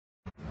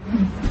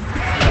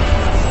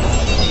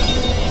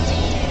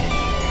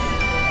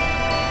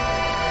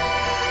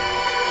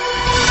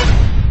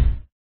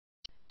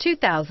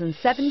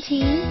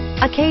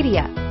2017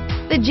 Acadia.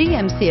 The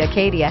GMC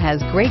Acadia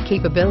has great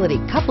capability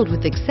coupled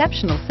with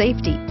exceptional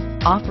safety,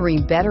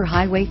 offering better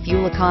highway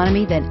fuel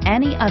economy than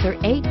any other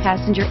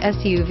 8-passenger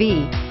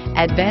SUV,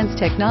 advanced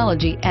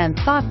technology, and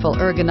thoughtful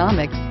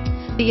ergonomics.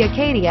 The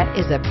Acadia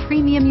is a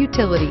premium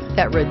utility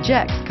that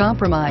rejects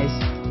compromise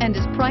and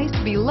is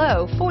priced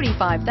below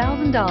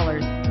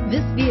 $45,000.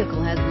 This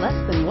vehicle has less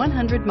than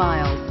 100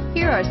 miles.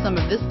 Here are some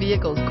of this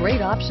vehicle's great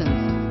options: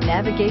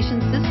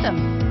 navigation system,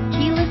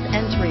 keyless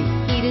entry,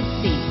 heated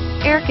seats,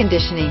 air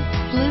conditioning,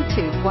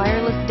 Bluetooth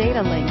wireless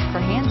data link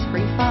for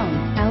hands-free phone,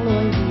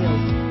 alloy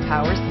wheels,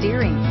 power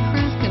steering,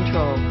 cruise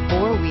control,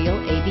 4-wheel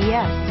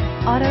ABS,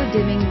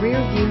 auto-dimming rear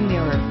view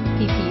mirror,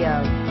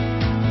 PPO.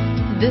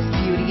 This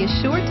beauty is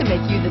sure to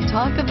make you the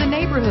talk of the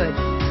neighborhood,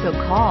 so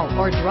call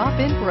or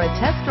drop in for a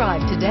test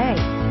drive today.